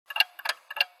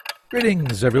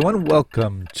Greetings, everyone.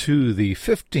 Welcome to the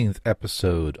 15th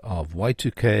episode of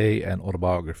Y2K and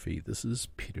Autobiography. This is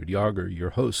Peter Diarger,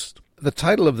 your host. The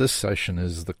title of this session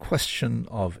is The Question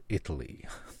of Italy.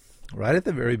 Right at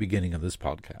the very beginning of this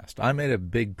podcast, I made a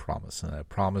big promise, and I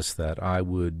promised that I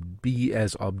would be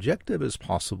as objective as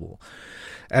possible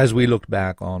as we looked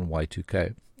back on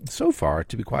Y2K. So far,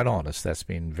 to be quite honest, that's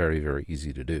been very, very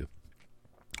easy to do.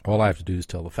 All I have to do is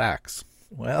tell the facts.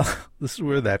 Well, this is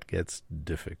where that gets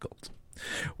difficult.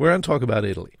 We're going to talk about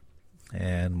Italy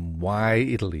and why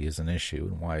Italy is an issue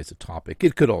and why it's a topic.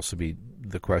 It could also be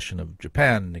the question of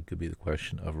Japan. It could be the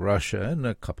question of Russia and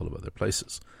a couple of other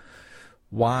places.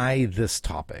 Why this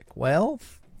topic? Well,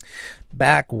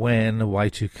 back when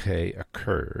Y2K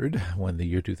occurred, when the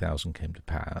year 2000 came to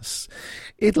pass,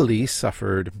 Italy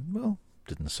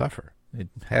didn't suffer. It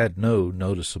had no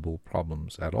noticeable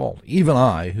problems at all. Even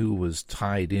I, who was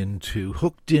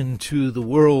hooked into the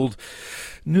world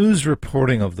news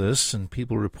reporting of this and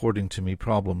people reporting to me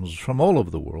problems from all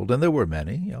over the world, and there were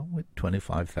many,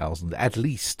 25,000 at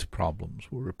least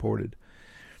problems were reported.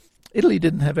 Italy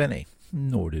didn't have any,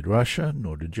 nor did Russia,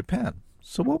 nor did Japan.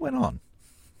 So what went on?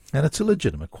 And it's a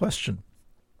legitimate question.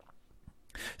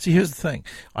 See, here's the thing.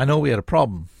 I know we had a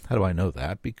problem. How do I know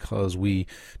that? Because we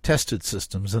tested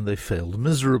systems and they failed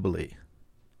miserably.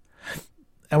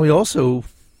 And we also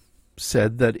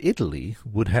said that Italy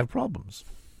would have problems.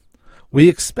 We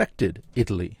expected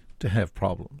Italy to have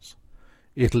problems.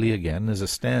 Italy, again, is a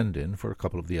stand-in for a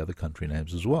couple of the other country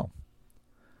names as well.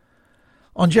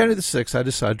 On January the 6th, I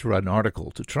decided to write an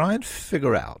article to try and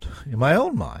figure out, in my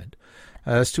own mind,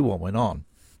 as to what went on.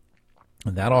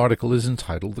 And that article is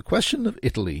entitled The Question of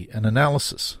Italy, an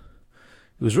Analysis.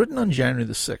 It was written on January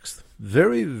the 6th,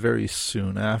 very, very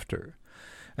soon after.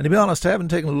 And to be honest, I haven't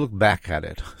taken a look back at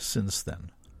it since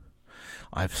then.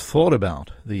 I've thought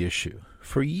about the issue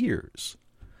for years.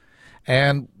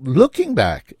 And looking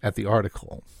back at the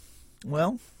article,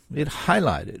 well, it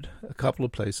highlighted a couple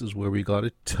of places where we got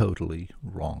it totally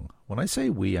wrong. When I say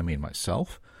we, I mean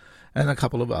myself and a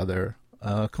couple of other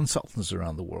consultants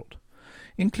around the world,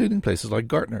 including places like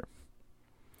Gartner.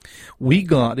 We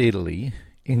got Italy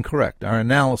incorrect. Our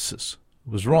analysis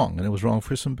was wrong, and it was wrong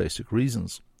for some basic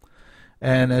reasons.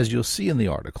 And as you'll see in the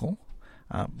article,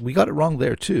 we got it wrong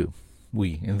there too.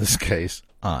 We, in this case,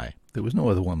 I. There was no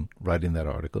other one writing that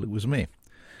article. It was me.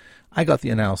 I got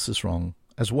the analysis wrong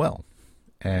as well,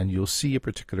 and you'll see a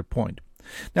particular point.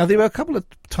 Now, there are a couple of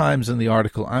times in the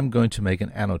article I'm going to make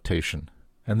an annotation,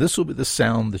 and this will be the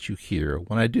sound that you hear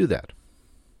when I do that.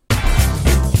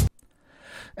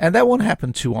 And that won't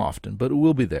happen too often, but it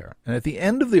will be there. And at the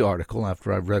end of the article,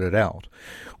 after I've read it out,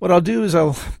 what I'll do is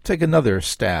I'll take another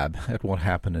stab at what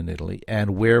happened in Italy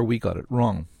and where we got it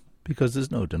wrong, because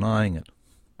there's no denying it.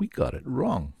 We got it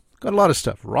wrong. Got a lot of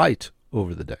stuff right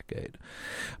over the decade.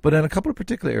 But in a couple of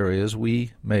particular areas,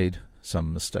 we made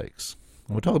some mistakes.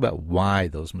 And we'll talk about why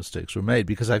those mistakes were made,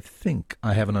 because I think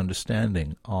I have an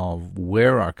understanding of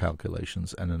where our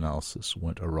calculations and analysis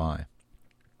went awry.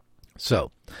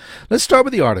 So, let's start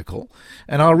with the article,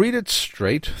 and I'll read it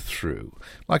straight through.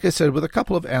 Like I said, with a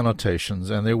couple of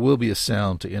annotations, and there will be a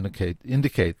sound to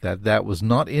indicate that that was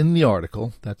not in the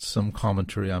article. That's some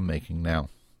commentary I'm making now.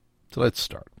 So let's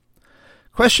start.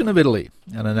 Question of Italy,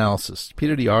 an analysis.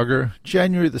 Peter Diarger,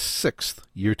 January the 6th,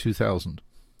 year 2000.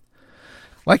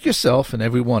 Like yourself and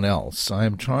everyone else, I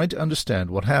am trying to understand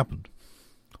what happened.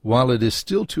 While it is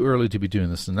still too early to be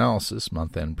doing this analysis,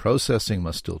 month-end processing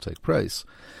must still take place.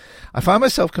 I find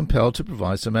myself compelled to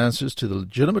provide some answers to the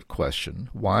legitimate question,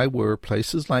 why were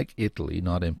places like Italy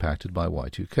not impacted by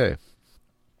Y2K?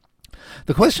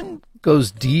 The question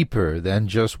goes deeper than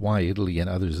just why Italy and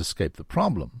others escaped the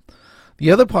problem.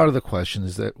 The other part of the question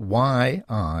is that why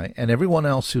I and everyone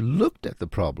else who looked at the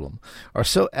problem are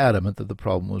so adamant that the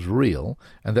problem was real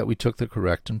and that we took the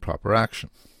correct and proper action.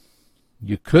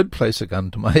 You could place a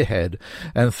gun to my head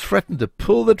and threaten to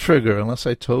pull the trigger unless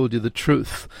I told you the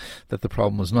truth, that the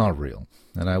problem was not real,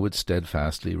 and I would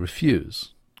steadfastly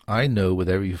refuse. I know with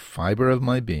every fiber of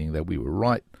my being that we were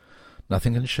right.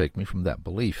 Nothing can shake me from that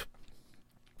belief.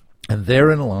 And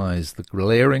therein lies the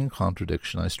glaring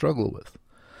contradiction I struggle with.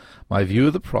 My view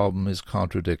of the problem is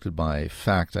contradicted by a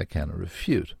fact I cannot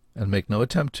refute, and make no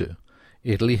attempt to.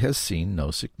 Italy has seen no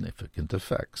significant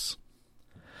effects.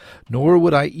 Nor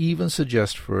would I even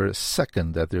suggest for a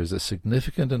second that there is a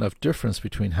significant enough difference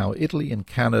between how Italy and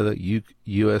Canada,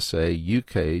 USA,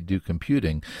 UK do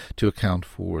computing to account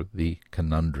for the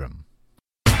conundrum.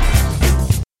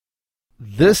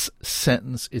 This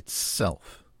sentence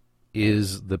itself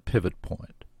is the pivot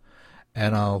point.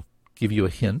 And I'll give you a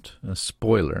hint, a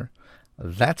spoiler.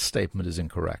 That statement is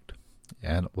incorrect.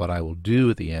 And what I will do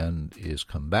at the end is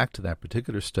come back to that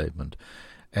particular statement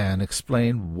and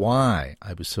explain why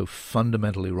I was so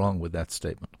fundamentally wrong with that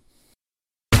statement.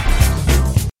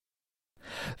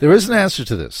 There is an answer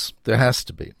to this. There has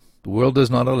to be. The world does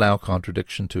not allow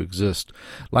contradiction to exist.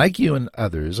 Like you and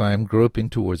others, I am groping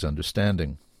towards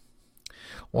understanding.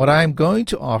 What I am going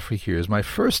to offer here is my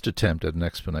first attempt at an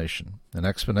explanation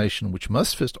which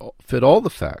must fit all the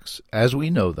facts as we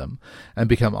know them and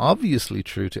become obviously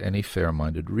true to any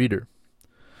fair-minded reader.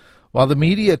 While the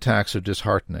media attacks are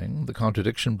disheartening, the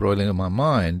contradiction broiling in my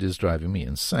mind is driving me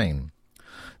insane.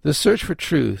 The search for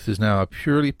truth is now a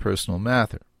purely personal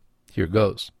matter. Here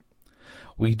goes.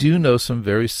 We do know some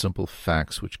very simple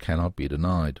facts which cannot be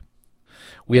denied.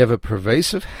 We have a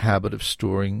pervasive habit of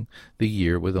storing the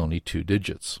year with only 2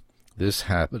 digits. This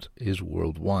habit is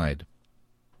worldwide.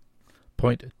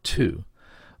 Point 2.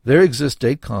 There exist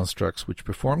date constructs which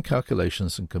perform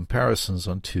calculations and comparisons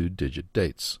on 2-digit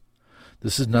dates.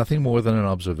 This is nothing more than an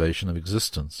observation of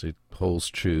existence. It holds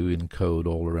true in code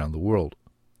all around the world.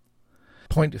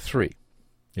 Point 3.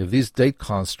 If these date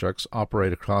constructs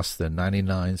operate across the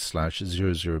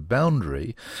 99/00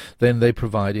 boundary, then they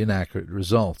provide inaccurate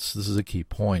results. This is a key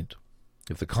point.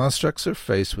 If the constructs are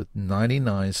faced with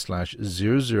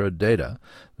 99/00 data,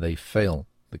 they fail.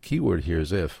 The key word here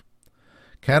is if.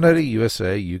 Canada,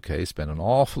 USA, UK spend an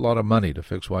awful lot of money to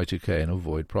fix Y2K and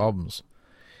avoid problems.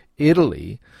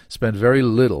 Italy spent very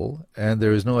little, and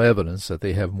there is no evidence that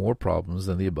they have more problems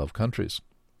than the above countries.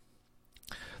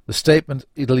 The statement,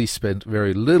 Italy spent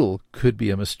very little, could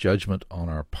be a misjudgment on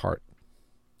our part.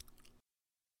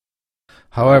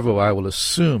 However, I will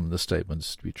assume the statement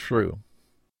is to be true.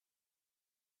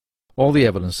 All the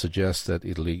evidence suggests that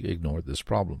Italy ignored this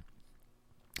problem.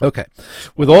 Okay,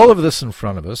 with all of this in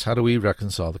front of us, how do we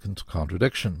reconcile the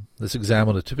contradiction? Let's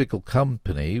examine a typical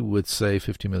company with, say,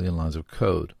 50 million lines of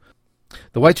code.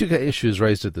 The Y2K issue is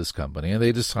raised at this company, and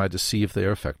they decide to see if they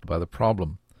are affected by the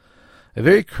problem. A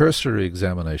very cursory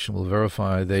examination will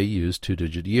verify they use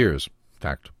 2-digit years.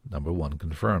 Fact number 1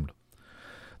 confirmed.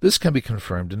 This can be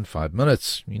confirmed in 5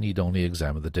 minutes. You need only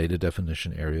examine the data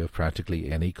definition area of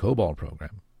practically any COBOL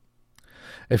program.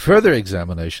 A further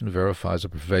examination verifies a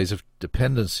pervasive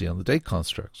dependency on the date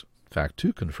constructs. Fact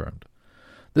 2 confirmed.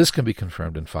 This can be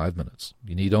confirmed in 5 minutes.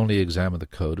 You need only examine the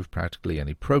code of practically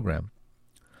any program.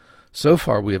 So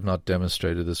far, we have not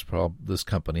demonstrated this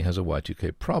company has a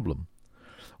Y2K problem.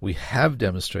 We have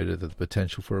demonstrated that the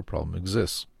potential for a problem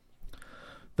exists.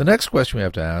 The next question we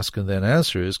have to ask and then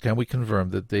answer is, can we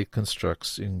confirm that the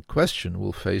constructs in question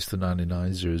will face the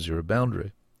 99/00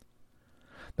 boundary?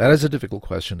 That is a difficult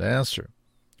question to answer.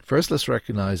 First, let's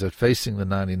recognize that facing the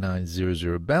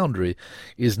 99/00 boundary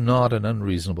is not an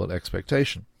unreasonable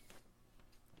expectation.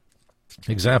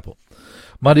 Example.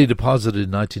 Money deposited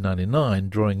in 1999,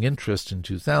 drawing interest in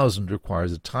 2000,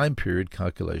 requires a time period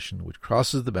calculation which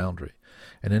crosses the boundary.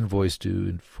 An invoice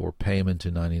due for payment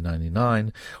in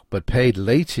 1999, but paid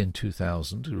late in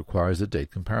 2000, requires a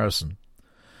date comparison.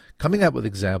 Coming up with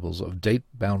examples of date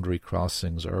boundary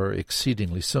crossings are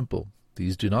exceedingly simple.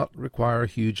 These do not require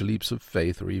huge leaps of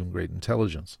faith or even great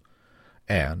intelligence.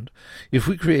 And if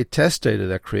we create test data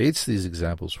that creates these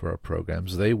examples for our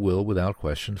programs, they will, without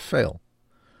question, fail.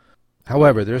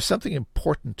 However, there is something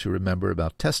important to remember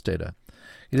about test data.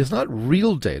 It is not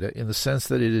real data in the sense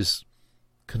that it is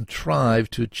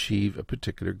contrived to achieve a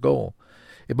particular goal.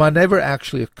 It might never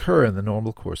actually occur in the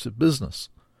normal course of business.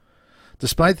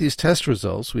 Despite these test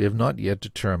results, we have not yet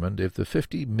determined if the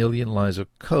 50 million lines of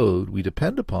code we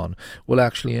depend upon will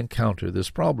actually encounter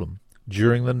this problem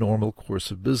during the normal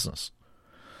course of business.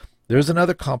 There is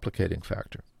another complicating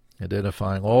factor.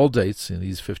 Identifying all dates in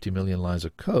these 50 million lines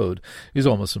of code is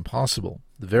almost impossible.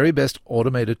 The very best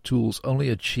automated tools only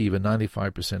achieve a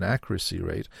 95% accuracy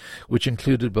rate, which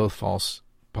included both false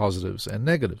positives and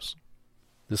negatives.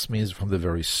 This means from the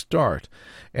very start,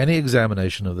 any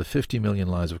examination of the 50 million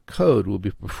lines of code will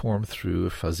be performed through a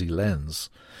fuzzy lens.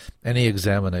 Any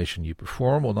examination you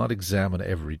perform will not examine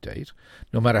every date.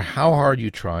 No matter how hard you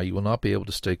try, you will not be able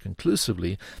to state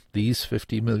conclusively these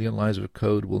 50 million lines of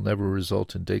code will never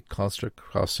result in date construct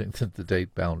crossing the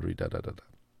date boundary,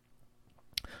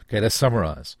 Okay, let's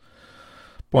summarize.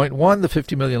 Point 1, the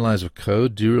 50 million lines of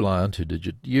code do rely on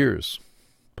 2-digit years.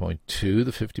 Point 2,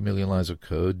 the 50 million lines of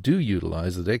code do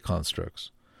utilize the date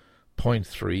constructs. Point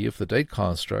 3, if the date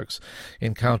constructs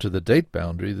encounter the date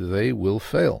boundary, they will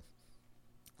fail.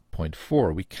 Point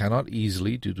 4, we cannot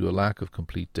easily, due to a lack of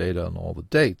complete data on all the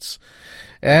dates,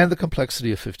 and the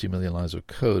complexity of 50 million lines of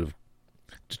code,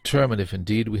 determine if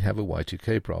indeed we have a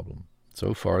Y2K problem.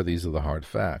 So far, these are the hard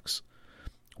facts.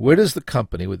 Where does the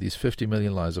company with these 50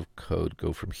 million lines of code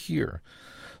go from here?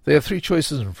 They have three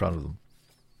choices in front of them.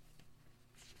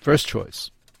 First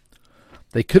choice.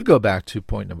 They could go back to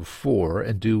point number 4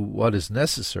 and do what is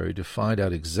necessary to find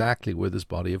out exactly where this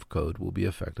body of code will be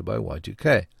affected by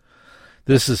Y2K.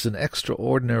 This is an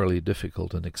extraordinarily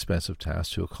difficult and expensive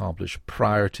task to accomplish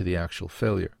prior to the actual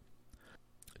failure.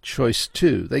 Choice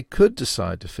 2. They could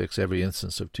decide to fix every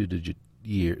instance of 2-digit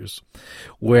years,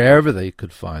 wherever they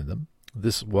could find them.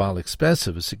 This, while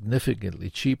expensive, is significantly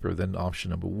cheaper than option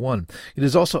number 1. It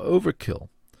is also overkill.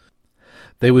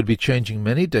 They would be changing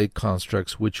many date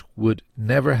constructs which would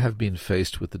never have been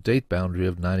faced with the date boundary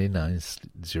of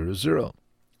 9900.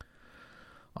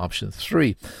 Option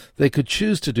 3. They could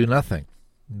choose to do nothing.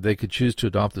 They could choose to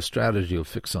adopt the strategy of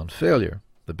fix on failure.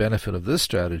 The benefit of this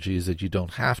strategy is that you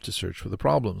don't have to search for the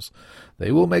problems.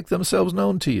 They will make themselves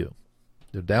known to you.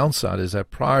 The downside is that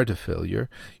prior to failure,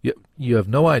 you have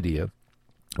no idea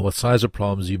what size of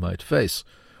problems you might face,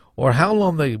 or how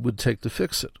long they would take to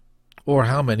fix it, or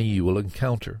how many you will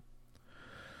encounter.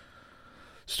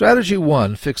 Strategy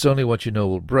 1, fix only what you know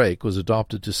will break, was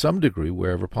adopted to some degree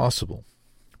wherever possible.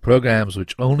 Programs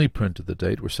which only printed the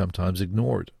date were sometimes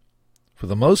ignored. For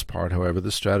the most part, however,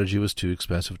 the strategy was too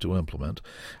expensive to implement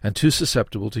and too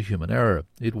susceptible to human error.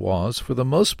 It was, for the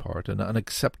most part, an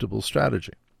unacceptable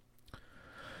strategy.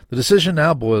 The decision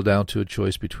now boiled down to a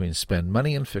choice between spend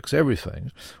money and fix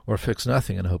everything, or fix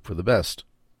nothing and hope for the best.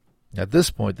 At this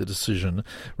point, the decision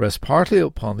rests partly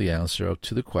upon the answer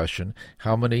to the question,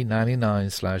 how many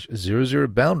 99/00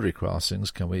 boundary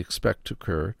crossings can we expect to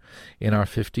occur in our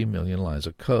 50 million lines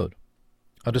of code?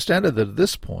 Understand that at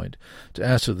this point, to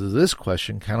answer to this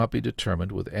question cannot be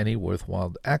determined with any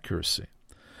worthwhile accuracy.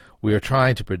 We are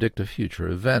trying to predict a future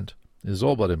event. It is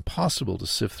all but impossible to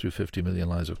sift through 50 million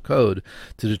lines of code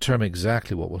to determine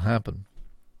exactly what will happen.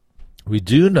 We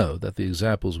do know that the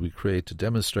examples we create to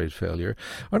demonstrate failure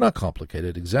are not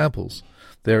complicated examples.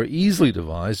 They are easily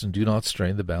devised and do not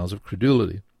strain the bounds of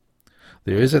credulity.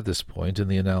 There is at this point in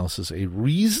the analysis a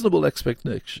reasonable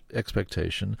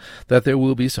expectation that there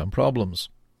will be some problems,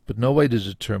 but no way to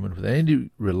determine with any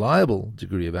reliable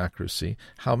degree of accuracy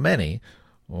how many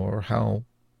or how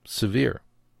severe.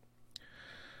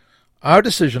 Our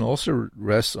decision also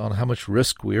rests on how much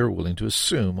risk we are willing to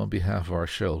assume on behalf of our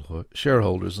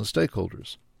shareholders and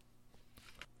stakeholders.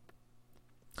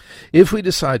 If we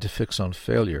decide to fix on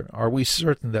failure, are we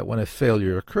certain that when a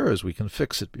failure occurs we can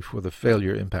fix it before the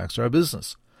failure impacts our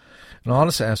business? An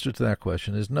honest answer to that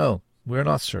question is no, we are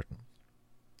not certain.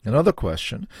 Another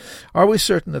question, are we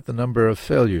certain that the number of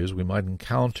failures we might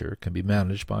encounter can be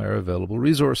managed by our available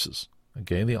resources?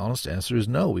 Again, the honest answer is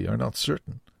no, we are not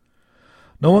certain.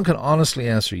 No one can honestly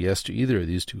answer yes to either of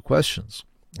these two questions,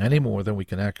 any more than we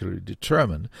can accurately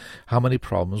determine how many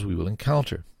problems we will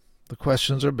encounter. The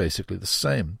questions are basically the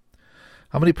same.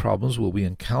 How many problems will we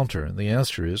encounter? And the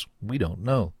answer is, we don't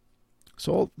know.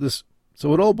 So it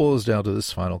all boils down to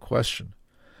this final question.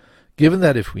 Given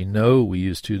that if we know we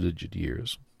use 2-digit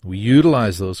years, we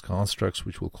utilize those constructs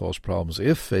which will cause problems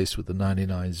if faced with the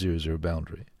 9900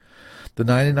 boundary. The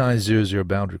 9900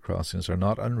 boundary crossings are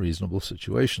not unreasonable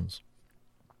situations.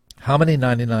 How many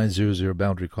 9900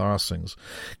 boundary crossings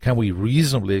can we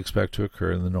reasonably expect to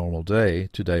occur in the normal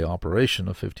day-to-day operation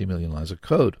of 50 million lines of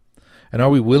code? And are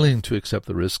we willing to accept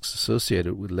the risks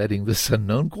associated with letting this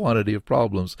unknown quantity of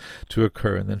problems to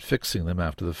occur and then fixing them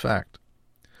after the fact?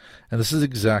 And this is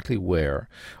exactly where,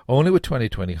 only with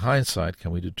 20/20 hindsight,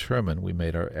 can we determine we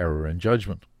made our error in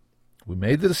judgment. We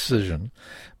made the decision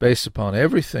based upon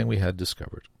everything we had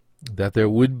discovered, that there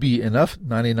would be enough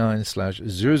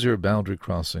 99/00 boundary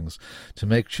crossings to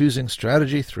make choosing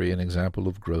Strategy 3 an example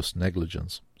of gross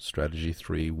negligence. Strategy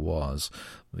 3 was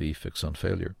the fix on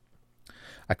failure.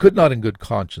 I could not in good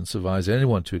conscience advise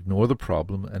anyone to ignore the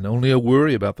problem and only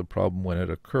worry about the problem when it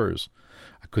occurs.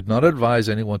 I could not advise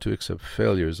anyone to accept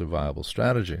failure as a viable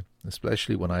strategy,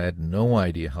 especially when I had no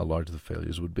idea how large the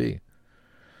failures would be.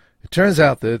 It turns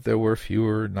out that there were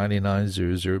fewer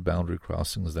 99/00 boundary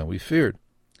crossings than we feared.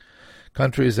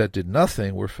 Countries that did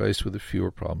nothing were faced with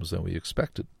fewer problems than we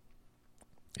expected.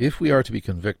 If we are to be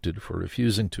convicted for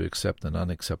refusing to accept an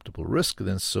unacceptable risk,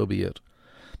 then so be it.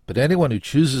 But anyone who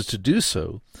chooses to do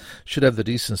so should have the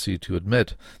decency to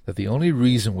admit that the only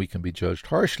reason we can be judged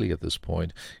harshly at this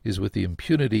point is with the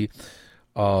impunity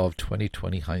of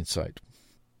 20/20 hindsight.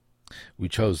 We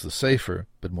chose the safer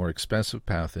but more expensive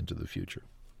path into the future.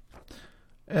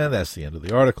 And that's the end of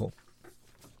the article.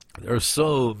 There are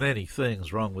so many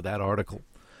things wrong with that article.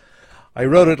 I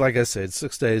wrote it, like I said,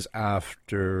 6 days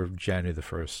after January the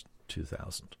 1st,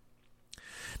 2000.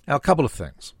 Now, a couple of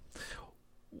things.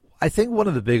 I think one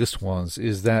of the biggest ones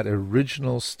is that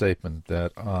original statement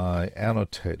that I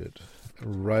annotated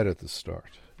right at the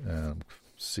start. I'm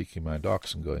seeking my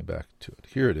docs and going back to it.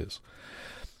 Here it is.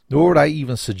 Nor would I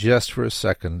even suggest for a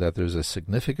second that there's a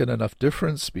significant enough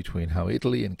difference between how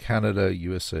Italy and Canada,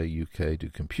 USA, UK do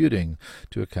computing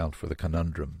to account for the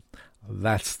conundrum.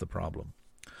 That's the problem.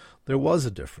 There was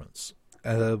a difference.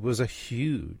 It was a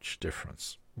huge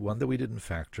difference, one that we didn't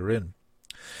factor in.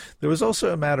 There was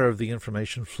also a matter of the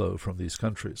information flow from these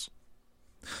countries.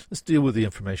 Let's deal with the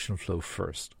information flow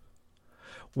first.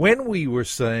 When we were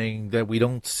saying that we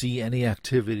don't see any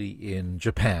activity in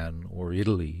Japan or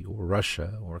Italy or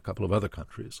Russia or a couple of other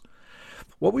countries,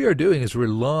 what we are doing is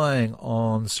relying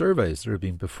on surveys that are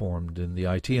being performed in the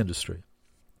IT industry.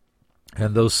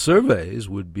 And those surveys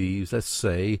would be, let's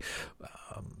say,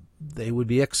 they would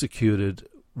be executed,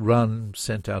 run,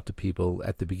 sent out to people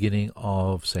at the beginning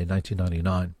of, say,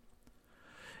 1999.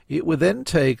 It would then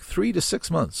take 3 to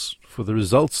 6 months for the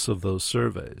results of those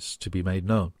surveys to be made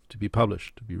known, to be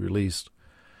published, to be released.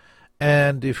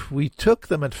 And if we took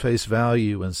them at face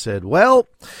value and said, well,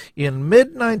 in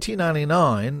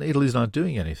mid-1999, Italy's not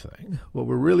doing anything, what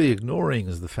we're really ignoring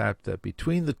is the fact that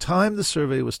between the time the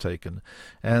survey was taken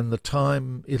and the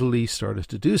time Italy started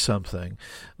to do something,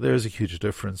 there's a huge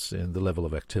difference in the level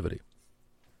of activity.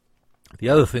 The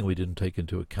other thing we didn't take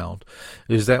into account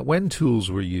is that when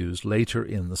tools were used later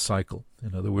in the cycle,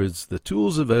 in other words, the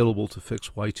tools available to fix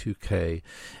Y2K,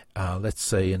 let's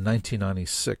say in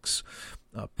 1996,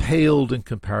 paled in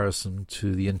comparison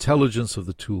to the intelligence of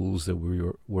the tools that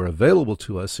were available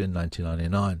to us in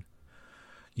 1999.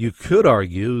 You could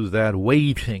argue that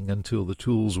waiting until the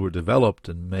tools were developed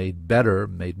and made better,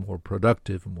 made more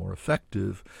productive and more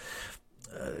effective,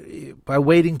 by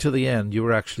waiting to the end, you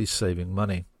were actually saving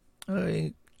money.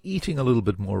 Eating a little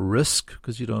bit more risk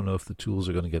because you don't know if the tools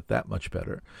are going to get that much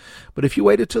better. But if you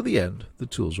waited till the end, the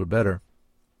tools were better.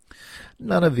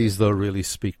 None of these, though, really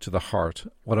speak to the heart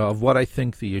of what I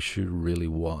think the issue really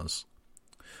was.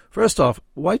 First off,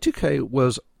 Y2K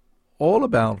was all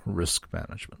about risk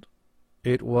management.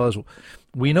 It was,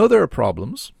 we know there are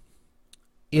problems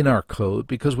in our code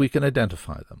because we can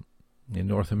identify them. In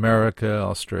North America,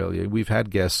 Australia, we've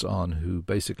had guests on who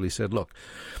basically said, look,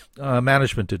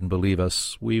 management didn't believe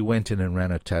us. We went in and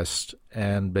ran a test,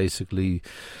 and basically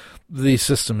the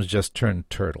systems just turned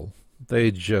turtle. They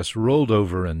just rolled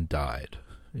over and died.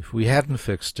 If we hadn't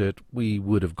fixed it, we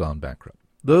would have gone bankrupt.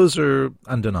 Those are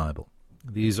undeniable.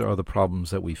 These are the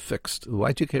problems that we fixed, the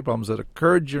Y2K problems that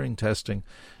occurred during testing,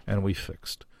 and we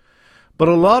fixed. But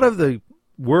a lot of the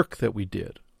work that we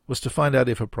did was to find out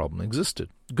if a problem existed.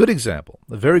 Good example,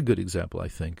 a very good example, I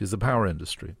think, is the power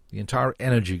industry, the entire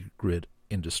energy grid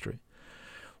industry.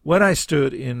 When I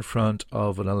stood in front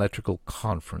of an electrical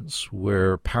conference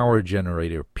where power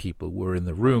generator people were in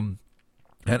the room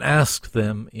and asked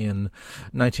them in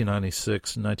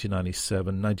 1996,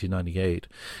 1997, 1998,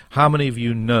 how many of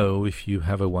you know if you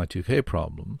have a Y2K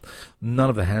problem, none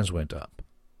of the hands went up.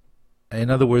 In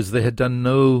other words, they had done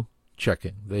no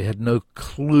checking. They had no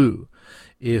clue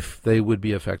if they would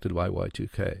be affected by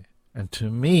Y2K. And to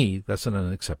me, that's an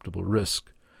unacceptable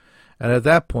risk. And at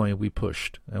that point, we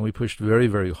pushed, and we pushed very,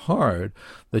 very hard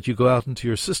that you go out into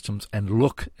your systems and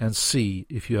look and see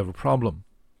if you have a problem.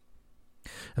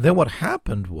 And then what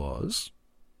happened was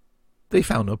they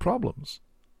found no problems.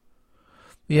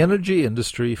 The energy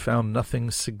industry found nothing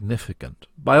significant.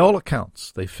 By all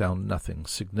accounts, they found nothing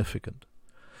significant.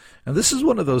 And this is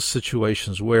one of those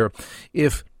situations where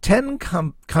if 10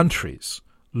 countries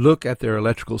look at their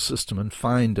electrical system and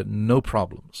find no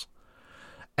problems,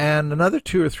 and another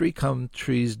 2 or 3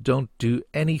 countries don't do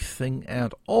anything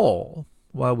at all,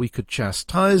 while we could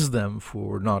chastise them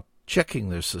for not checking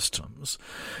their systems,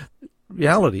 in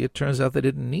reality, it turns out they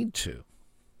didn't need to,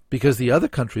 because the other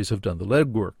countries have done the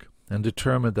legwork and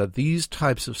determined that these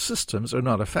types of systems are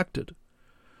not affected.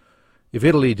 If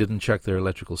Italy didn't check their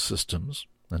electrical systems,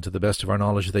 and to the best of our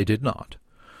knowledge they did not,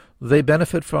 they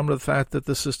benefit from the fact that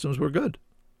the systems were good.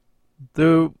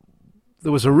 There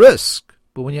was a risk,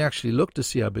 but when you actually looked to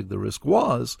see how big the risk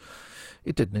was,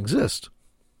 it didn't exist.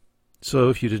 So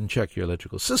if you didn't check your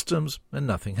electrical systems and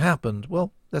nothing happened,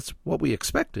 well, that's what we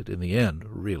expected in the end,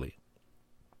 really.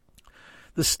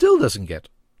 This still doesn't get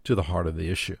to the heart of the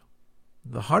issue.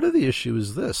 The heart of the issue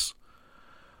is this.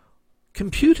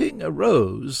 Computing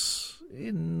arose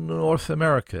in North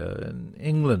America and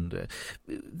England.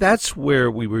 That's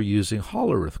where we were using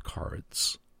Hollerith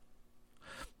cards.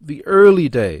 The early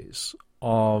days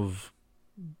of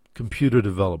computer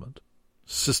development,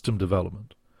 system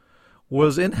development,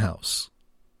 was in-house.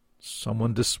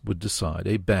 Someone would decide,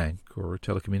 a bank or a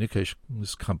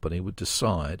telecommunications company would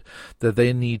decide that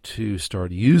they need to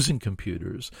start using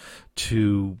computers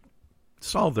to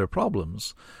solve their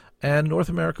problems, and North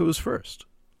America was first.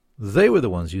 They were the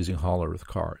ones using Hollerith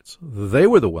cards. They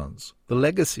were the ones, the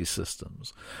legacy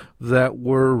systems, that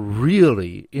were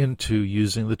really into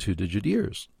using the two-digit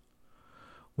years.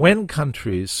 When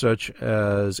countries such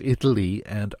as Italy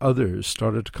and others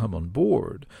started to come on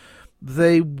board,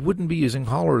 they wouldn't be using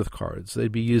Hollerith cards.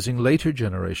 They'd be using later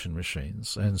generation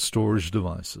machines and storage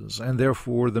devices, and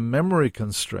therefore the memory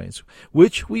constraints,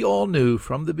 which we all knew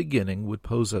from the beginning would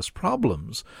pose us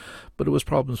problems, but it was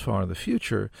problems far in the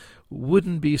future,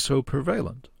 wouldn't be so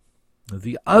prevalent.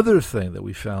 The other thing that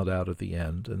we found out at the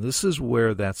end, and this is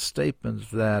where that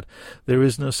statement that there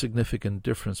is no significant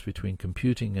difference between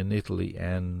computing in Italy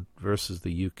and versus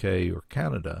the UK or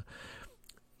Canada,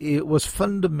 it was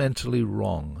fundamentally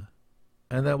wrong.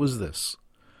 And that was this.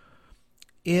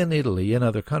 In Italy, in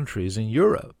other countries, in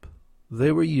Europe, they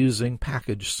were using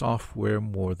packaged software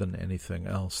more than anything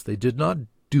else. They did not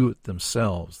do it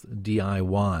themselves,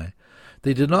 DIY.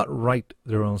 They did not write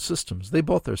their own systems. They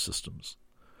bought their systems.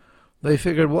 They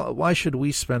figured, well, why should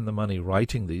we spend the money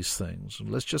writing these things?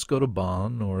 Let's just go to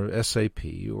BON or SAP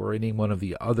or any one of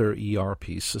the other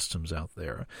ERP systems out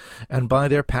there and buy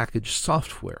their packaged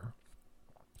software.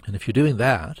 And if you're doing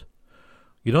that,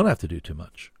 you don't have to do too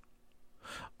much.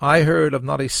 I heard of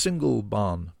not a single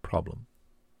BON problem.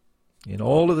 In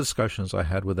all the discussions I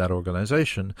had with that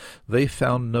organization, they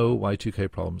found no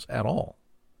Y2K problems at all.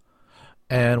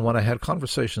 And when I had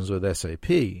conversations with SAP,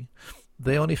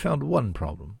 they only found one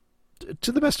problem,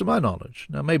 to the best of my knowledge.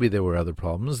 Now, maybe there were other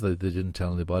problems that they didn't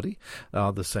tell anybody.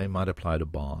 The same might apply to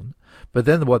BON. But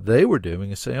then what they were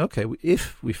doing is saying, okay,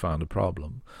 if we found a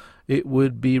problem, it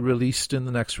would be released in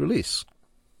the next release.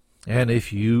 And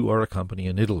if you are a company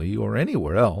in Italy or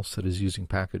anywhere else that is using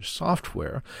packaged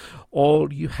software,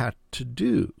 all you had to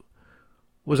do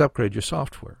was upgrade your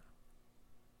software,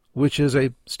 which is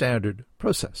a standard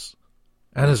process.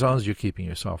 And as long as you're keeping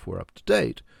your software up to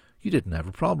date, you didn't have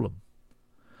a problem.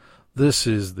 This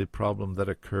is the problem that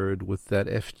occurred with that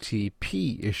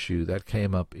FTP issue that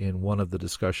came up in one of the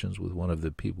discussions with one of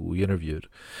the people we interviewed,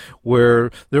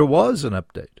 where there was an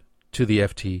update to the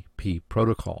FTP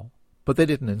protocol, but they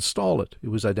didn't install it. It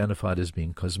was identified as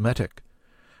being cosmetic.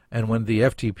 And when the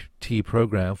FTP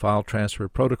program, File Transfer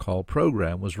Protocol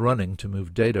program, was running to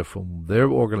move data from their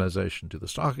organization to the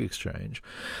stock exchange,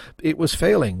 it was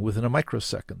failing within a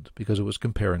microsecond because it was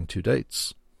comparing two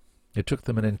dates. It took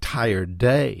them an entire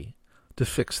day to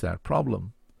fix that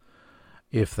problem.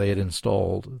 If they had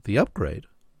installed the upgrade,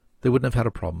 they wouldn't have had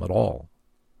a problem at all.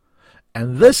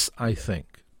 And this, I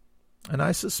think, and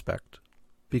I suspect,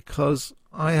 because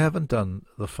I haven't done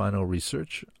the final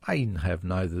research, I have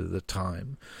neither the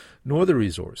time nor the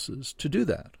resources to do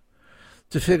that,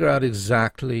 to figure out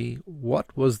exactly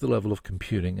what was the level of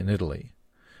computing in Italy,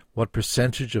 what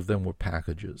percentage of them were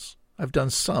packages. I've done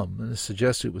some, and it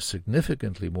suggests it was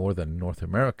significantly more than North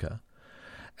America,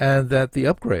 and that the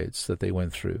upgrades that they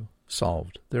went through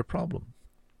solved their problem.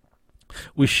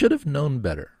 We should have known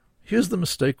better. Here's the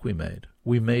mistake we made.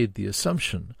 We made the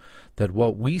assumption that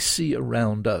what we see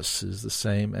around us is the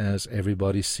same as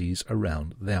everybody sees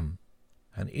around them.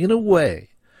 And in a way,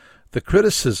 the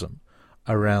criticism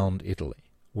around Italy,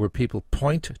 where people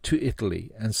point to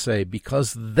Italy and say,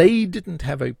 because they didn't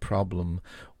have a problem,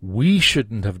 we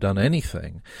shouldn't have done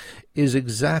anything, is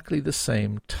exactly the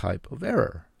same type of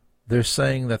error. They're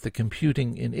saying that the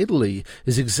computing in Italy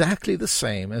is exactly the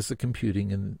same as the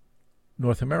computing in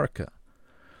North America.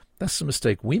 That's the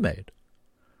mistake we made.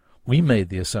 We made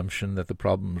the assumption that the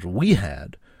problems we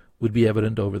had would be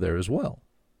evident over there as well.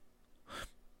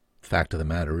 Fact of the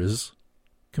matter is,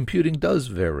 computing does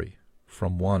vary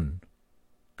from one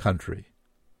country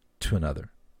to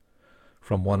another,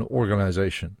 from one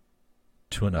organization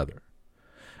to another.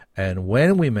 And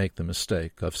when we make the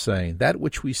mistake of saying that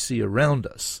which we see around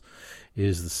us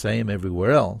is the same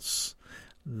everywhere else,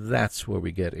 that's where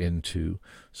we get into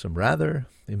some rather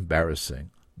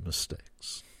embarrassing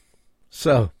mistakes.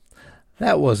 So,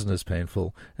 that wasn't as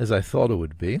painful as I thought it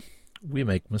would be. We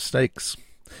make mistakes.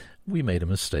 We made a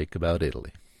mistake about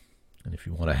Italy. And if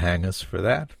you want to hang us for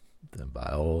that, then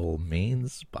by all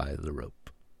means, buy the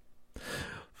rope.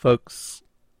 Folks,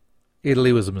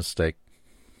 Italy was a mistake.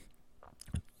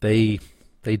 They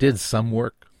did some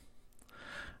work.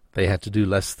 They had to do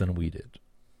less than we did.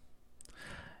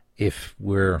 If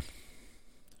we're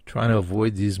trying to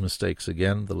avoid these mistakes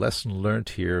again, the lesson learned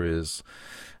here is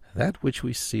that which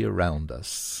we see around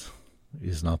us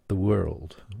is not the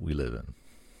world we live in.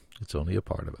 It's only a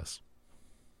part of us.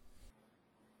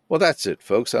 Well, that's it,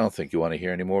 folks. I don't think you want to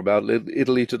hear any more about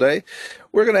Italy today.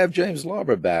 We're going to have James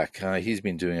Lauber back. He's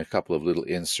been doing a couple of little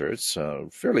inserts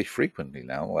fairly frequently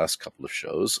now, the last couple of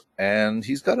shows, and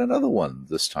he's got another one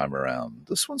this time around.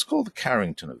 This one's called the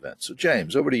Carrington Event. So,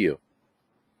 James, over to you.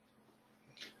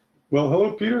 Well,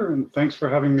 hello, Peter, and thanks for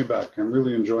having me back. I'm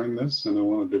really enjoying this, and I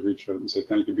wanted to reach out and say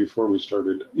thank you before we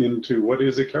started into what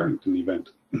is a Carrington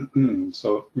event.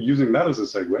 So using that as a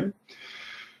segue,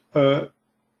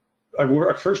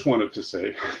 I first wanted to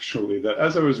say, actually, that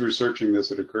as I was researching this,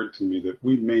 it occurred to me that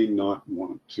we may not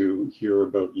want to hear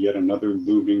about yet another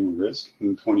looming risk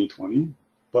in 2020,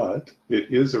 but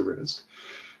it is a risk,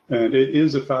 and it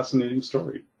is a fascinating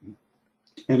story.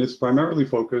 And it's primarily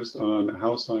focused on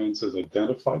how science has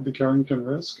identified the Carrington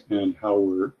risk and how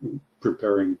we're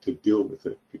preparing to deal with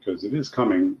it, because it is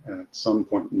coming at some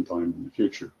point in time in the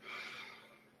future.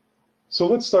 So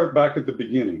let's start back at the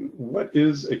beginning. What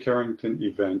is a Carrington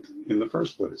event in the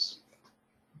first place?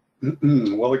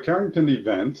 Well, a Carrington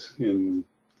event, in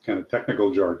kind of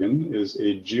technical jargon, is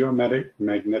a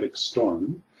geomagnetic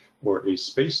storm or a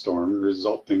space storm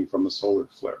resulting from a solar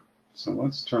flare. So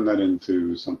let's turn that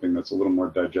into something that's a little more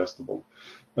digestible.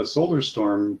 A solar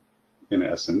storm, in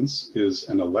essence, is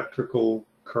an electrical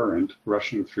current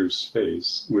rushing through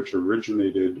space, which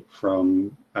originated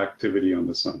from activity on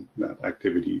the sun, that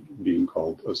activity being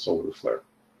called a solar flare.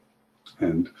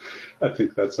 And I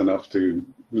think that's enough to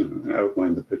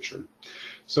outline the picture.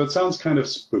 So it sounds kind of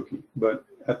spooky, but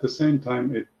at the same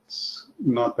time, it's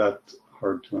not that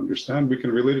hard to understand. We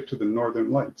can relate it to the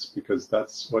northern lights because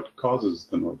that's what causes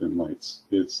the northern lights.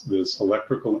 It's this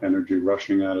electrical energy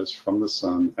rushing at us from the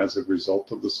sun as a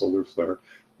result of the solar flare.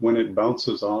 When it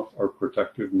bounces off our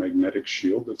protective magnetic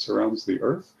shield that surrounds the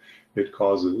Earth, it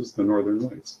causes the northern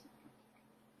lights.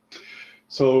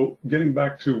 So getting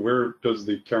back to where does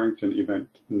the Carrington event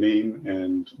name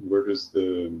and where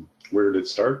did it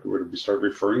start? Where did we start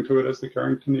referring to it as the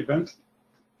Carrington event?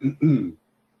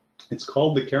 It's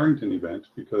called the Carrington event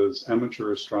because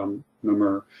amateur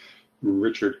astronomer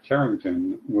Richard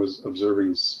Carrington was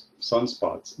observing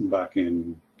sunspots back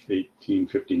in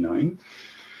 1859.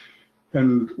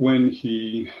 And when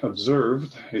he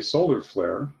observed a solar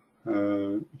flare,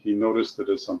 he noticed it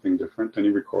as something different and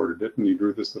he recorded it and he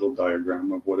drew this little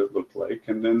diagram of what it looked like.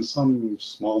 And then some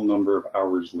small number of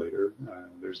hours later,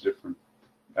 there's different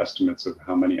estimates of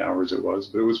how many hours it was,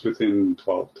 but it was within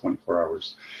 12, 24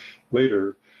 hours.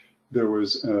 Later, there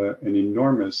was an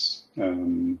enormous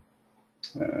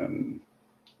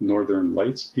Northern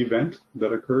Lights event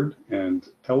that occurred, and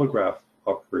telegraph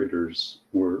operators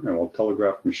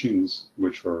telegraph machines,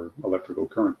 which are electrical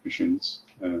current machines,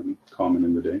 common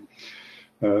in the day,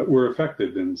 were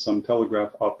affected, and some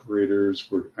telegraph operators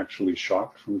were actually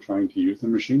shocked from trying to use the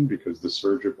machine because the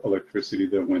surge of electricity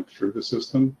that went through the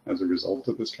system as a result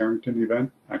of this Carrington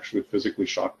event actually physically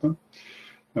shocked them.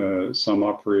 Some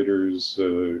operators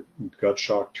got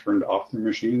shocked, turned off their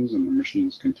machines, and the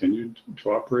machines continued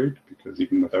to operate because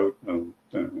even without a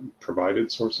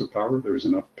provided source of power, there was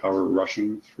enough power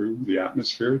rushing through the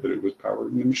atmosphere that it was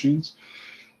powering the machines.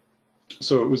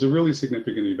 So it was a really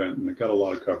significant event, and it got a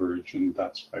lot of coverage, and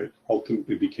that's why it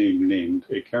ultimately became named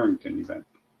a Carrington event.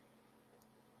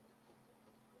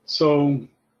 So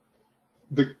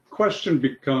the question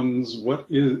becomes, what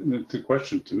is the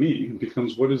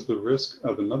risk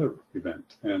of another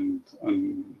event? And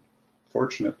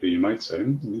unfortunately, you might say,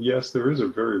 yes, there is a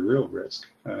very real risk.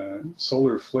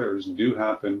 Solar flares do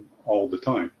happen all the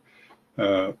time.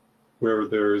 Where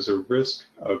there is a risk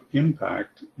of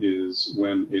impact is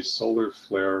when a solar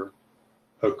flare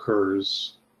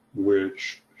occurs,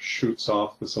 which shoots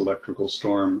off this electrical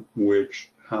storm,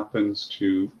 which happens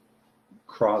to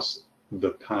cross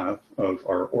the path of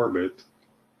our orbit,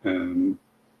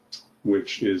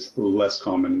 which is less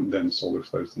common than solar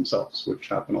flares themselves, which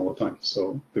happen all the time.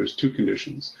 So there's two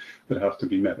conditions that have to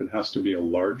be met. It has to be a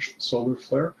large solar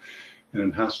flare,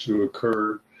 and it has to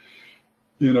occur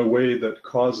in a way that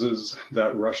causes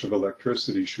that rush of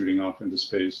electricity shooting off into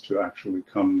space to actually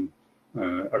come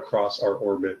across our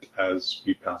orbit as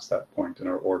we pass that point in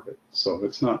our orbit. So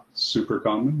it's not super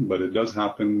common, but it does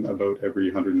happen about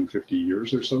every 150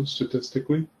 years or so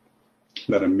statistically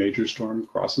that a major storm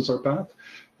crosses our path.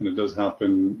 And it does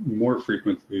happen more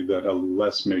frequently that a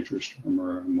less major storm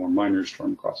or a more minor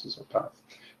storm crosses our path.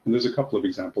 And there's a couple of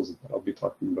examples that I'll be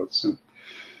talking about soon.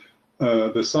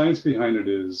 The science behind it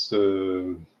is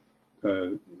the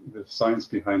science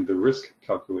behind the risk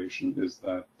calculation is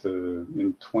that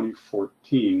in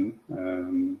 2014,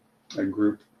 a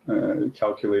group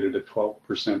calculated a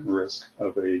 12% risk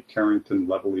of a Carrington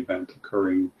level event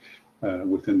occurring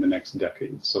within the next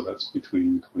decade. So that's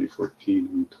between 2014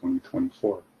 and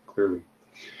 2024. clearly.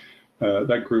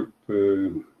 That group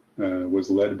was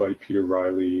led by Peter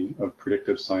Riley of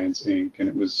Predictive Science Inc., and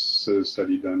it was a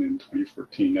study done in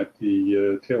 2014. At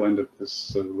the tail end of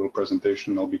this little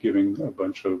presentation, I'll be giving a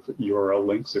bunch of URL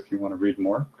links if you want to read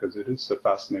more, because it is a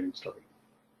fascinating story.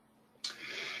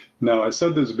 Now, I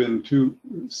said there's been two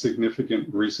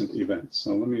significant recent events,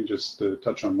 so let me just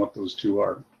touch on what those two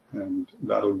are, and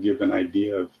that'll give an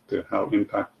idea of how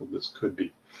impactful this could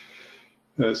be.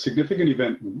 Significant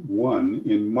event one,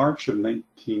 in March of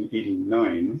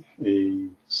 1989, a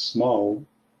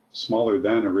smaller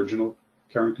than original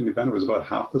Carrington event, it was about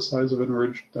half the size of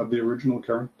the original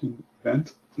Carrington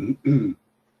event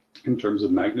in terms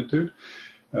of magnitude,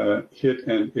 hit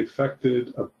and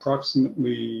affected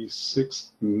approximately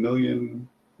 6 million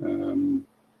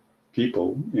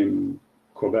people in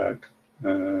Quebec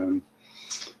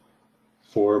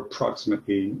for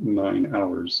approximately 9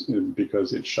 hours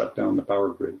because it shut down the power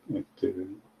grid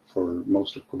for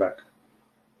most of Quebec.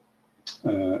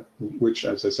 Which,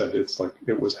 as I said,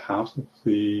 it was half of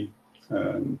the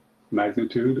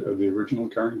magnitude of the original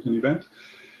Carrington event.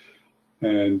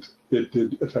 And it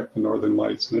did affect the Northern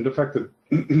Lights, and it affected,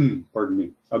 pardon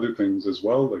me, other things as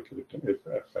well, like it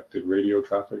affected radio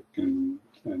traffic and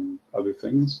other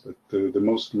things. But the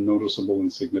most noticeable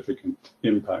and significant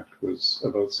impact was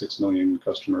about 6 million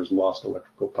customers lost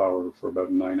electrical power for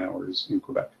about 9 hours in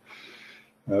Quebec.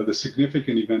 The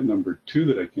significant event number two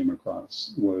that I came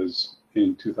across was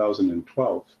in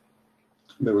 2012.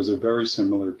 There was a very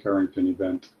similar Carrington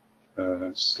event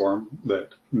storm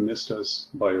that missed us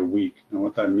by a week. And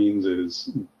what that means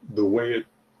is the way it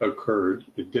occurred,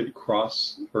 it did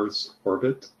cross Earth's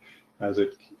orbit as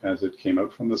it came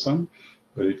out from the sun,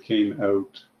 but it came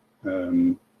out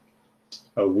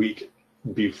a week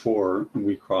before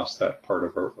we crossed that part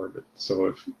of our orbit. So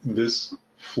if this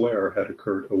flare had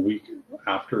occurred a week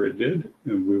after it did,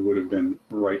 and we would have been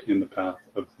right in the path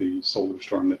of the solar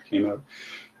storm that came out.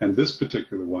 And this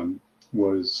particular one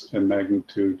was a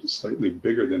magnitude slightly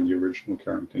bigger than the original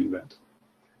Carrington event,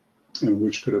 and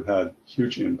which could have had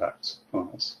huge impacts on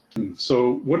us.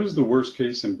 So what is the worst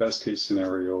case and best case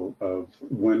scenario of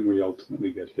when we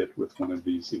ultimately get hit with one of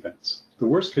these events? The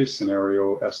worst case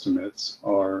scenario estimates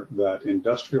are that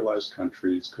industrialized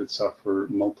countries could suffer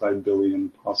multi-billion,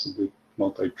 possibly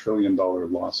multi-trillion dollar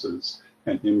losses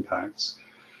and impacts,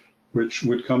 which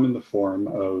would come in the form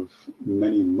of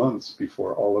many months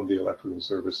before all of the electrical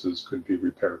services could be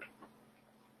repaired.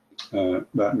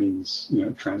 That means,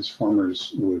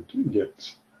 transformers would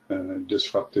get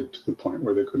disrupted to the point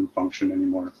where they couldn't function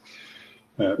anymore,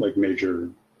 like major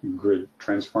grid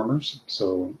transformers.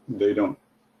 So they don't,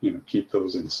 keep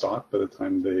those in stock by the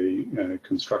time they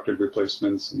constructed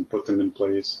replacements and put them in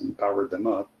place and powered them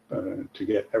up. To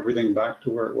get everything back to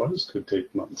where it was could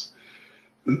take months.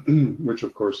 Which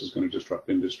of course is going to disrupt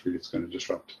industry, it's going to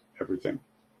disrupt everything.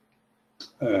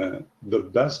 The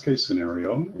best case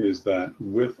scenario is that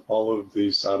with all of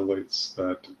the satellites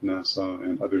that NASA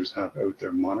and others have out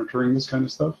there monitoring this kind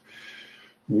of stuff,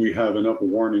 we have enough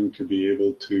warning to be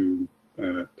able to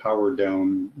power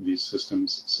down these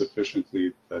systems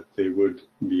sufficiently that they would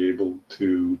be able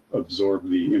to absorb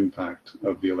the impact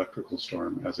of the electrical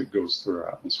storm as it goes through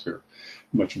our atmosphere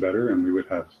much better, and we would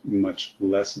have much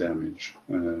less damage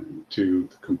to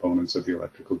the components of the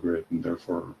electrical grid, and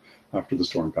therefore after the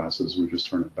storm passes we just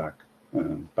turn it back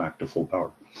to full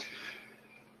power.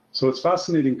 So it's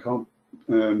fascinating.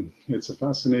 It's a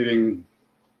fascinating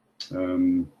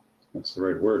that's the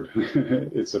right word.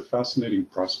 It's a fascinating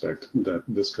prospect that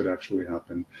this could actually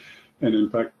happen. And in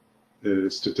fact,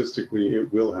 statistically, it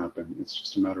will happen. It's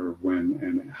just a matter of when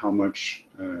and how much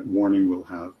warning we'll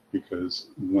have, because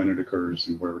when it occurs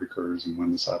and where it occurs and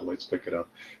when the satellites pick it up,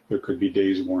 there could be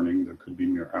days warning, there could be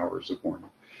mere hours of warning.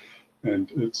 And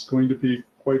it's going to be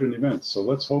quite an event. So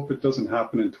let's hope it doesn't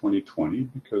happen in 2020,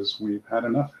 because we've had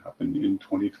enough happen in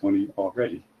 2020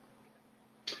 already.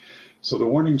 So the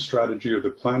warning strategy, or the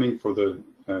planning for the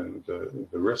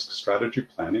risk strategy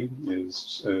planning,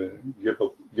 is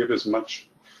give as much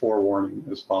forewarning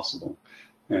as possible,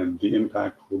 and the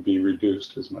impact will be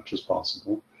reduced as much as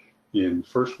possible. In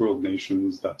first world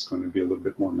nations, that's going to be a little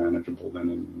bit more manageable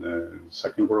than in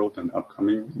second world and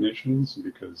upcoming nations,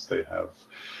 because they have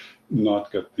not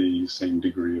got the same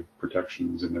degree of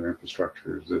protections in their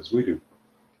infrastructures as we do.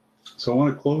 So I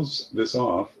want to close this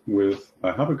off with,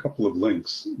 I have a couple of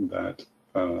links that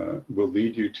will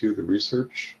lead you to the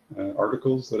research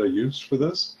articles that I used for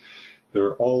this.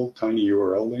 They're all tiny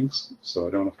URL links, so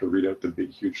I don't have to read out the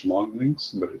big, huge, long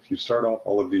links. But if you start off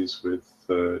all of these with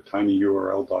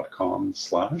tinyurl.com/,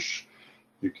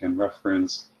 you can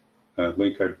reference a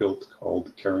link I built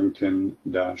called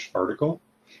Carrington-article.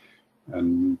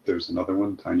 And there's another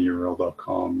one,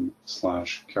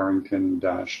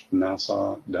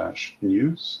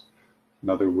 tinyurl.com/Carrington-NASA-news.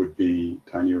 Another would be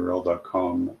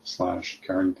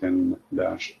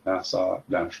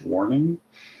tinyurl.com/Carrington-NASA-warning.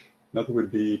 Another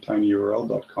would be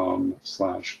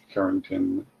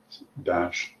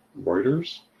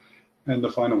tinyurl.com/Carrington-Reuters. And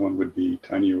the final one would be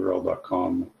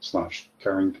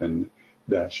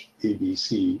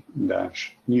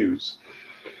tinyurl.com/Carrington-ABC-news.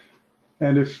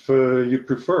 And if you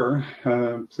prefer,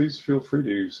 please feel free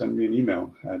to send me an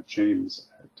email at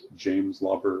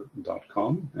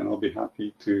james@jameslauber.com, and I'll be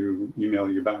happy to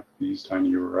email you back these tiny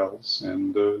URLs.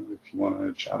 And if you want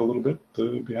to chat a little bit,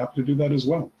 I'd be happy to do that as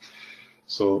well.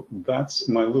 So that's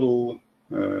my little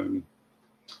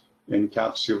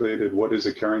encapsulated what is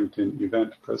a Carrington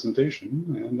event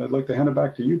presentation. And I'd like to hand it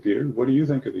back to you, Peter. What do you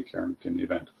think of the Carrington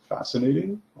event?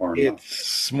 Fascinating or not?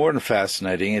 It's more than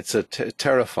fascinating. It's a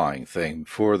terrifying thing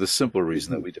for the simple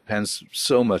reason that we depend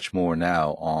so much more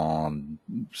now on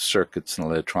circuits and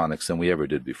electronics than we ever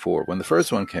did before. When the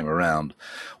first one came around,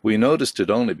 we noticed it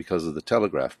only because of the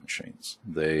telegraph machines.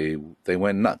 They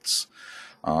went nuts.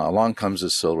 Along comes a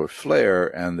solar flare,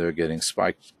 and they're getting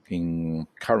spiking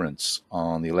currents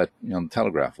on the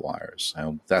telegraph wires.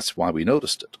 And that's why we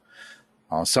noticed it.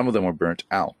 Some of them were burnt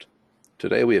out.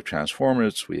 Today we have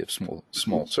transformers, we have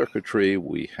small circuitry,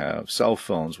 we have cell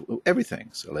phones,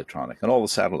 everything's electronic, and all the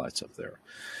satellites up there.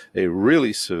 A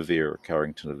really severe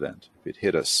Carrington event, if it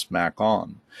hit us smack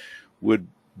on, would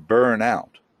burn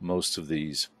out most of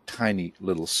these tiny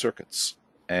little circuits.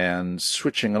 And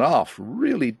switching it off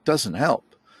really doesn't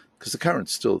help, because the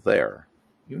current's still there.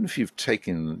 Even if you've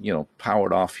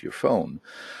powered off your phone,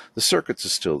 the circuits are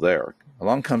still there.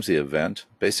 Along comes the event.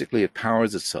 Basically, it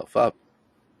powers itself up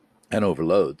and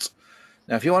overloads.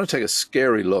 Now, if you want to take a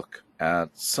scary look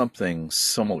at something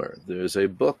similar, there's a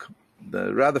book,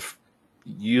 the rather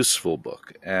useful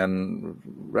book and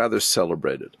rather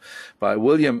celebrated, by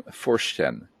William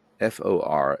Forstchen,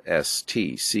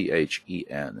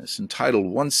 Forstchen. It's entitled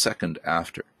 1 Second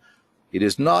After. It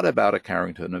is not about a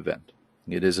Carrington event.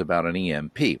 It is about an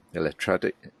EMP,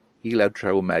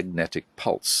 electromagnetic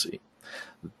pulse,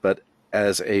 but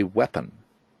as a weapon.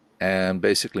 And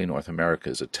basically North America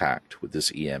is attacked with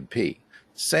this EMP.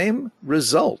 Same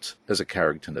result as a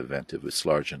Carrington event if it's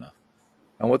large enough.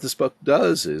 And what this book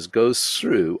does is goes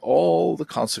through all the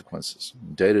consequences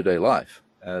in day-to-day life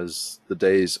as the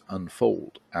days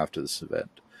unfold after this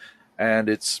event. And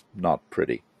it's not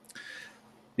pretty.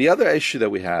 The other issue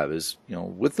that we have is,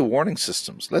 with the warning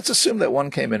systems, let's assume that one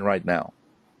came in right now.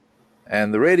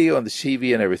 And the radio and the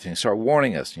TV and everything start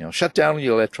warning us, shut down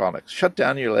your electronics, shut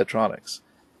down your electronics.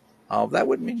 That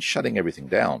would mean shutting everything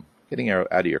down, getting out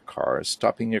of your cars,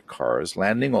 stopping your cars,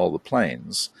 landing all the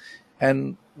planes.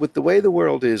 And with the way the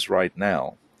world is right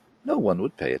now, no one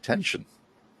would pay attention,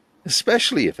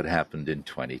 especially if it happened in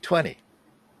 2020.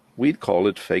 We'd call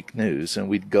it fake news, and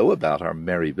we'd go about our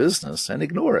merry business and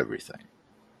ignore everything.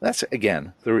 That's,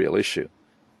 again, the real issue.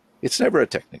 It's never a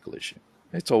technical issue.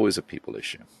 It's always a people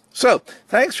issue. So,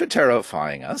 thanks for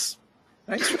terrifying us.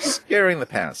 Thanks for scaring the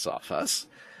pants off us.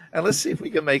 And let's see if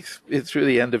we can make it through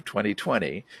the end of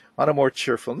 2020 on a more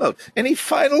cheerful note. Any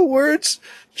final words,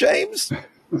 James?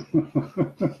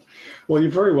 Well,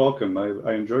 you're very welcome.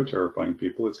 I enjoy terrifying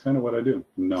people. It's kind of what I do.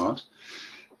 Not.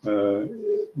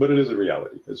 But it is a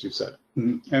reality, as you said.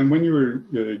 And when you were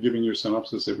giving your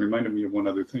synopsis, it reminded me of one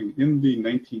other thing. In the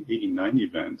 1989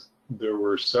 event, there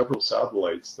were several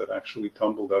satellites that actually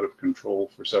tumbled out of control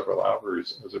for several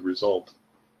hours as a result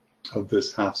of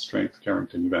this half-strength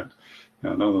Carrington event.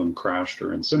 Now, none of them crashed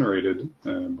or incinerated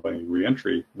by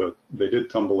re-entry, but they did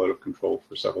tumble out of control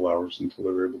for several hours until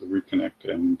they were able to reconnect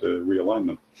and realign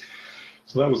them.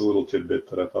 So that was a little tidbit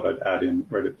that I thought I'd add in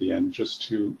right at the end, just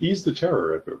to ease the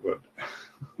terror, if it would.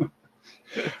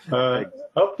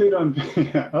 Update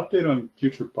on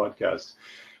future podcasts.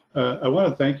 I want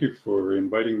to thank you for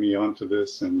inviting me onto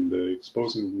this and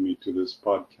exposing me to this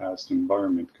podcast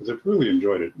environment, because I've really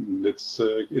enjoyed it, and it's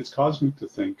caused me to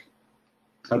think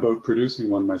about producing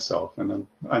one myself, and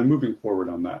I'm moving forward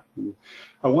on that. And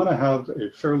I want to have a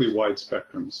fairly wide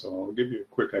spectrum, so I'll give you a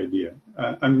quick idea.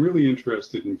 I'm really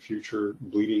interested in future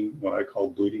what I call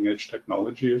bleeding edge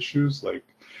technology issues, like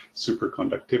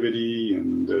superconductivity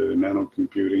and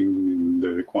nanocomputing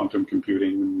and quantum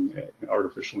computing and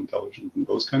artificial intelligence and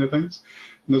those kind of things.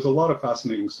 And there's a lot of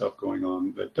fascinating stuff going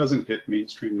on that doesn't hit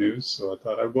mainstream news, so I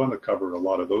thought I'd want to cover a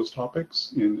lot of those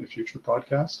topics in a future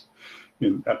podcast,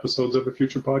 in episodes of a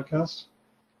future podcast.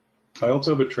 I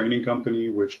also have a training company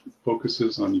which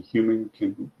focuses on human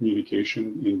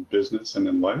communication in business and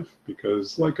in life,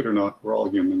 because like it or not, we're all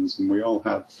humans and we all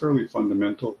have fairly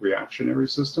fundamental reactionary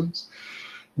systems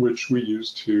which we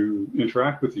use to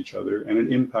interact with each other, and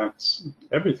it impacts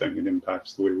everything. It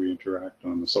impacts the way we interact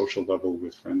on the social level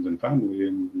with friends and family,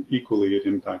 and equally it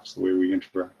impacts the way we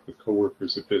interact with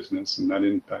coworkers at business, and that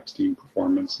impacts team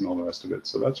performance and all the rest of it.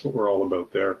 So that's what we're all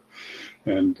about there.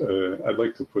 And I'd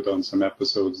like to put on some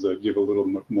episodes that give a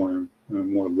little more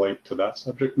light to that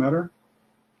subject matter.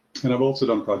 And I've also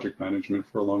done project management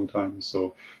for a long time.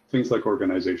 So things like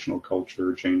organizational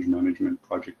culture, change management,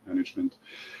 project management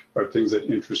are things that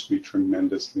interest me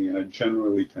tremendously. And I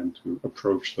generally tend to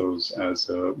approach those as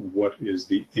what is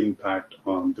the impact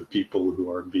on the people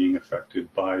who are being affected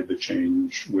by the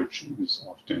change, which is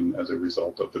often as a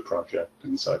result of the project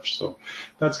and such. So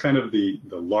that's kind of the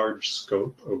large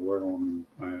scope of where I'm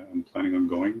planning on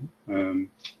going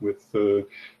with a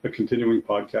continuing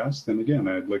podcast. And again,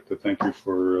 I'd like to thank you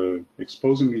for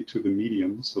exposing me to the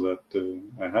medium so that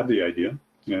I had the idea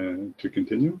to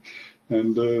continue,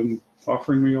 and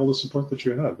offering me all the support that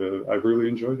you have. I've really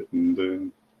enjoyed it.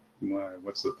 And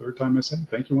what's the third time I said?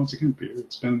 Thank you once again, Peter.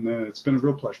 It's been a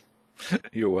real pleasure.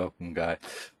 You're welcome, Guy.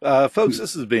 Folks,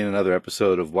 this has been another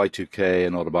episode of Y2K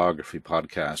and Autobiography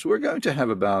Podcast. We're going to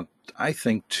have about, I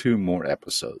think, 2 more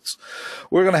episodes.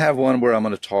 We're going to have one where I'm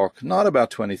going to talk not about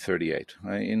 2038.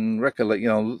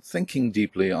 Thinking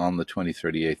deeply on the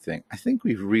 2038 thing, I think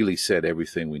we've really said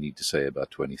everything we need to say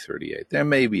about 2038. There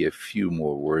may be a few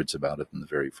more words about it in the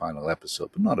very final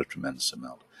episode, but not a tremendous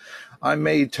amount. I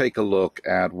may take a look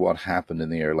at what happened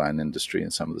in the airline industry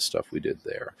and some of the stuff we did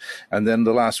there. And then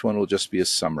the last one will just be a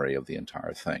summary of the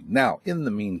entire thing. Now, in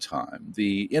the meantime,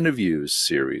 the interviews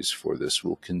series for this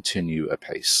will continue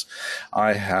apace.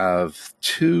 I have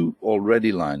 2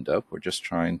 already lined up. We're just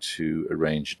trying to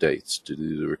arrange dates to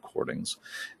do the recordings.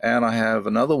 And I have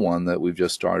another one that we've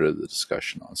just started the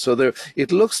discussion on. So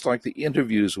it looks like the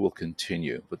interviews will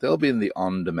continue, but they'll be in the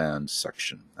on-demand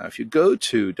section. Now, if you go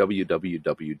to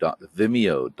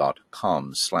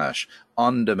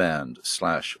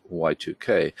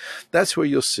www.vimeo.com/on-demand/Y2K, that's where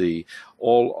you'll see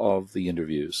all of the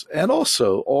interviews and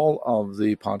also all of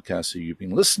the podcasts that you've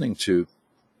been listening to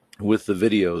with the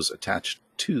videos attached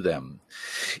to them.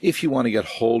 If you want to get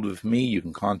hold of me, you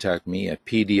can contact me at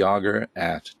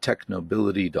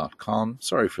pdogger@technobility.com.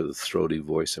 Sorry for the throaty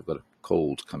voice. I've got a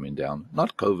cold coming down.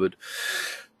 Not COVID.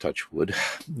 Touch wood.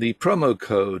 The promo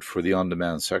code for the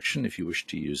on-demand section, if you wish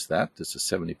to use that, there's a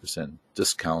 70%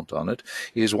 discount on it,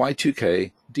 is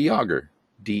Y2K Dejager,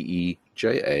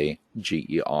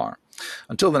 Dejager.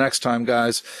 Until the next time,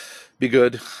 guys, be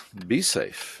good, be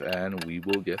safe, and we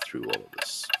will get through all of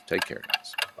this. Take care,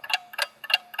 guys.